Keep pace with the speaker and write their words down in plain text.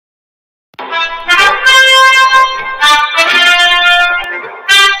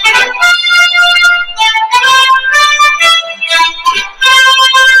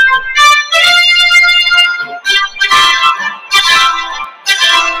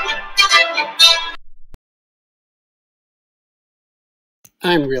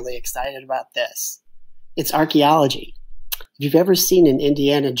I'm really excited about this. It's archaeology. If you've ever seen an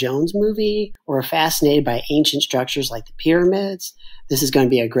Indiana Jones movie or are fascinated by ancient structures like the pyramids, this is going to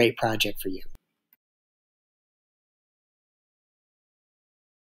be a great project for you.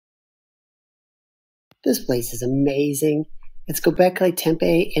 This place is amazing. It's Göbekli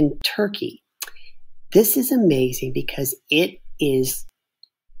Tepe in Turkey. This is amazing because it is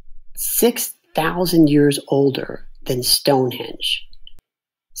 6,000 years older than Stonehenge.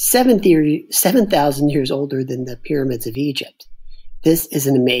 7,000 years older than the pyramids of Egypt. This is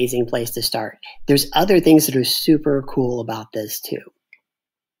an amazing place to start. There's other things that are super cool about this too.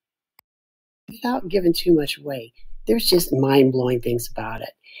 Without giving too much away, there's just mind-blowing things about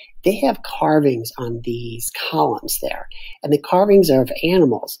it. They have carvings on these columns there, and the carvings are of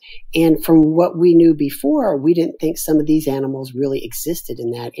animals. And from what we knew before, we didn't think some of these animals really existed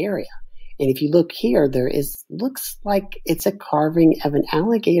in that area. And if you look here, looks like it's a carving of an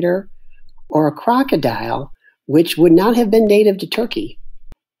alligator or a crocodile, which would not have been native to Turkey.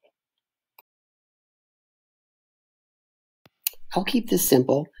 I'll keep this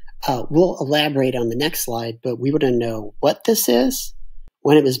simple. We'll elaborate on the next slide, but we want to know what this is,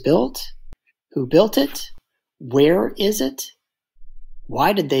 when it was built, who built it, where is it,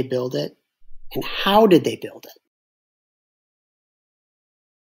 why did they build it, and how did they build it?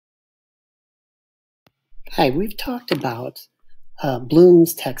 Hi, we've talked about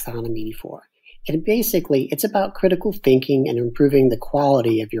Bloom's taxonomy before, and basically it's about critical thinking and improving the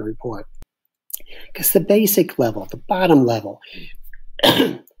quality of your report. Because the basic level, the bottom level,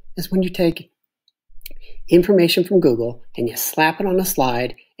 is when you take information from Google and you slap it on a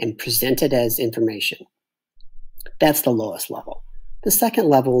slide and present it as information. That's the lowest level. The second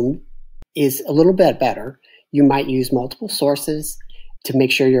level is a little bit better. You might use multiple sources to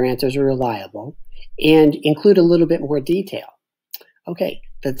make sure your answers are reliable and include a little bit more detail. Okay,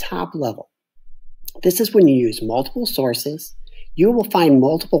 the top level. This is when you use multiple sources. You will find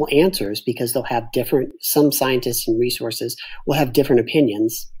multiple answers because they'll have some scientists and resources will have different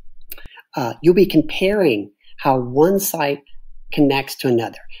opinions. You'll be comparing how one site connects to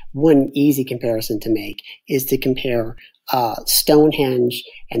another. One easy comparison to make is to compare Stonehenge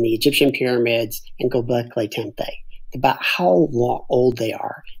and the Egyptian pyramids and Göbekli Tepe, about how old they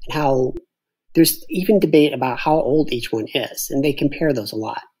are, and how there's even debate about how old each one is, and they compare those a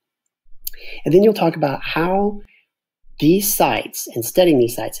lot. And then you'll talk about how these sites and studying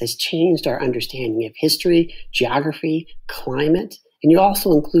these sites has changed our understanding of history, geography, climate, and you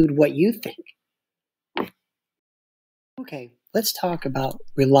also include what you think. Okay, let's talk about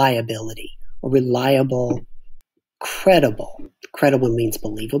reliability, or reliable, credible. Credible means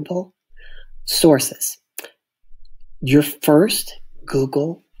believable. Sources. Your first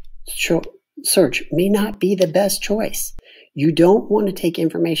Google search may not be the best choice. You don't want to take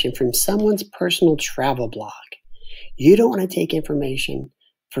information from someone's personal travel blog. You don't want to take information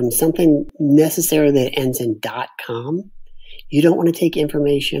from something necessarily that ends in .com. You don't want to take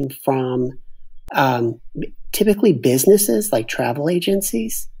information from typically businesses like travel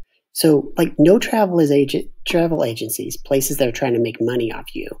agencies. So like no travel agencies, places that are trying to make money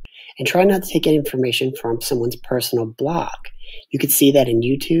off you. And try not to take any information from someone's personal blog. You could see that in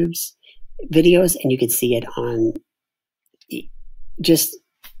YouTube's videos, and you could see it on just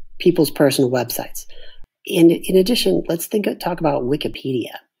people's personal websites. And in addition, let's talk about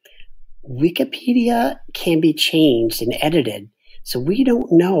Wikipedia. Wikipedia can be changed and edited, so we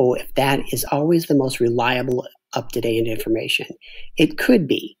don't know if that is always the most reliable, up-to-date information. It could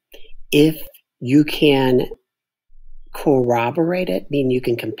be if you can corroborate it, meaning you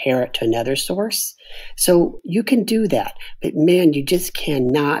can compare it to another source. So you can do that, but man, you just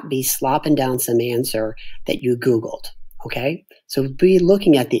cannot be slopping down some answer that you Googled. Okay, so be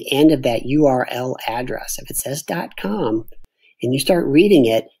looking at the end of that URL address. If it says .com and you start reading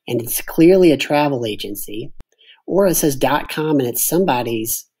it and it's clearly a travel agency, or it says .com and it's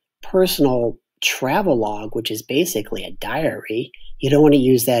somebody's personal travel log, which is basically a diary, you don't want to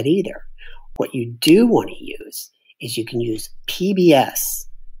use that either. What you do want to use is you can use PBS,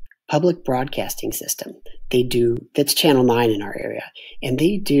 Public Broadcasting System. That's Channel 9 in our area, and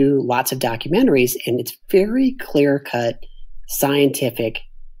they do lots of documentaries, and it's very clear-cut, scientific,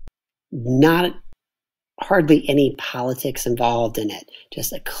 not hardly any politics involved in it,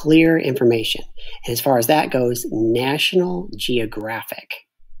 just a clear information. And as far as that goes, National Geographic,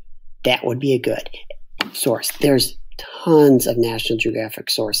 that would be a good source. There's tons of National Geographic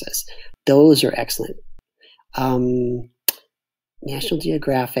sources. Those are excellent. National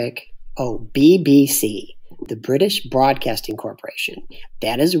Geographic, BBC. The British Broadcasting Corporation.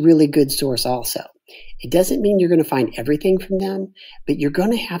 That is a really good source also. It doesn't mean you're going to find everything from them, but you're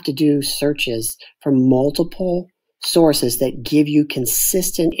going to have to do searches for multiple sources that give you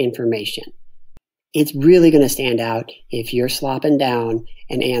consistent information. It's really going to stand out if you're slopping down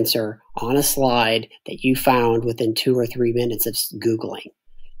an answer on a slide that you found within 2 or 3 minutes of Googling.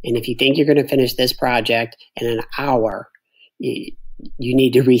 And if you think you're going to finish this project in an hour, you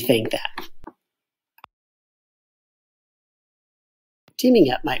need to rethink that.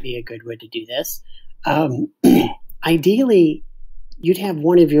 Teaming up might be a good way to do this. Ideally, you'd have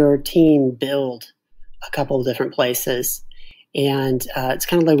one of your team build a couple of different places. And it's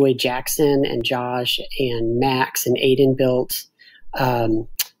kind of like the way Jackson and Josh and Max and Aiden built the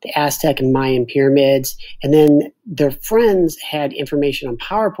Aztec and Mayan pyramids. And then their friends had information on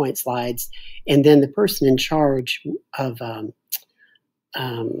PowerPoint slides. And then the person in charge of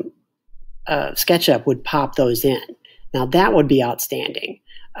SketchUp would pop those in. Now that would be outstanding.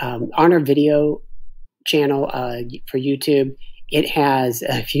 On our video channel for YouTube, it has,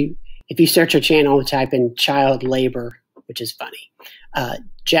 if you search our channel, type in child labor, which is funny.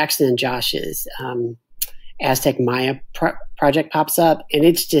 Jackson and Josh's Aztec Maya project pops up, and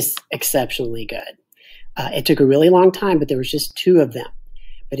it's just exceptionally good. It took a really long time, but there was just 2 of them.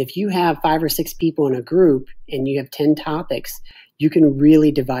 But if you have 5 or 6 people in a group and you have 10 topics, you can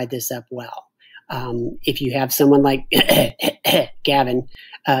really divide this up well. If you have someone like Gavin,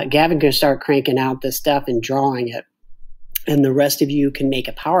 Gavin can start cranking out this stuff and drawing it, and the rest of you can make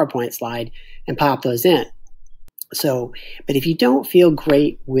a PowerPoint slide and pop those in. So, but if you don't feel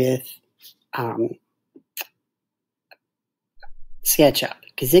great with SketchUp,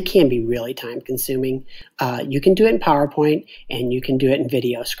 because it can be really time consuming, you can do it in PowerPoint and you can do it in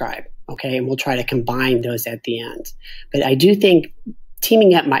VideoScribe. Okay, and we'll try to combine those at the end. But I do think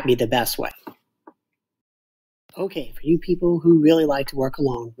teaming up might be the best way. Okay, for you people who really like to work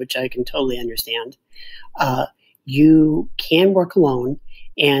alone, which I can totally understand, you can work alone,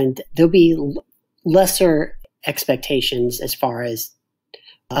 and there'll be lesser expectations as far as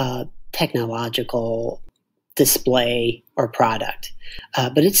technological display or product,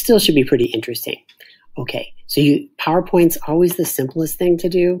 but it still should be pretty interesting. Okay, so PowerPoint's always the simplest thing to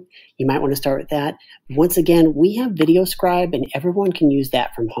do. You might want to start with that. Once again, we have VideoScribe, and everyone can use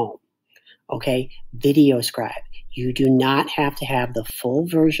that from home. Okay, VideoScribe. You do not have to have the full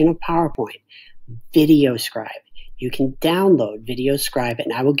version of PowerPoint. VideoScribe. You can download VideoScribe,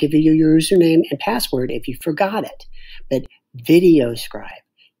 and I will give you your username and password if you forgot it. But VideoScribe,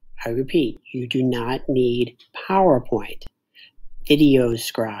 I repeat, you do not need PowerPoint.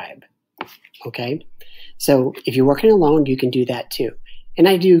 VideoScribe. Okay? So if you're working alone, you can do that too. And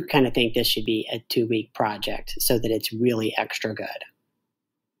I do kind of think this should be a 2-week project so that it's really extra good.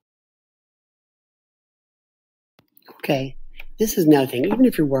 Okay, this is another thing. Even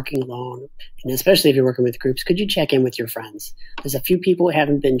if you're working alone, and especially if you're working with groups, could you check in with your friends? There's a few people who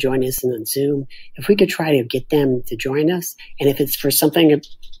haven't been joining us on Zoom. If we could try to get them to join us, and if it's for something,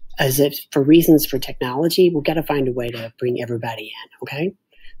 as if for reasons for technology, we've got to find a way to bring everybody in, okay?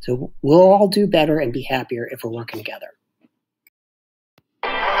 So we'll all do better and be happier if we're working together.